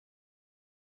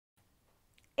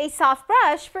A soft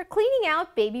brush for cleaning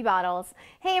out baby bottles.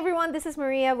 Hey everyone, this is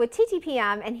Maria with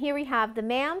TTPM, and here we have the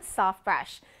MAM Soft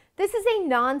Brush. This is a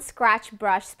non-scratch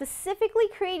brush specifically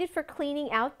created for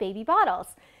cleaning out baby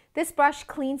bottles. This brush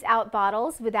cleans out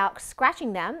bottles without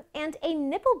scratching them, and a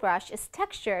nipple brush is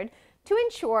textured to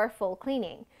ensure full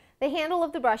cleaning. The handle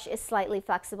of the brush is slightly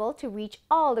flexible to reach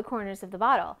all the corners of the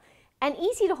bottle. An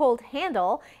easy-to-hold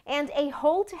handle and a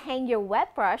hole to hang your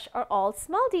wet brush are all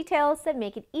small details that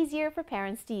make it easier for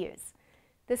parents to use.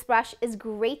 This brush is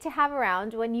great to have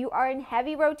around when you are in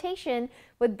heavy rotation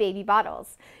with baby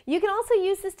bottles. You can also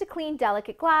use this to clean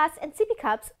delicate glass and sippy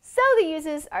cups, so the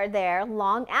uses are there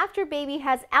long after baby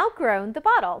has outgrown the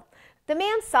bottle. The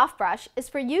MAM Soft Brush is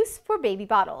for use for baby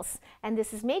bottles, and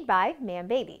this is made by MAM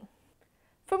Baby.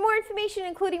 For more information,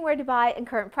 including where to buy and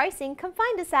current pricing, come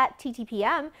find us at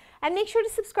TTPM, and make sure to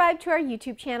subscribe to our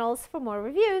YouTube channels for more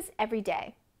reviews every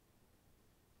day.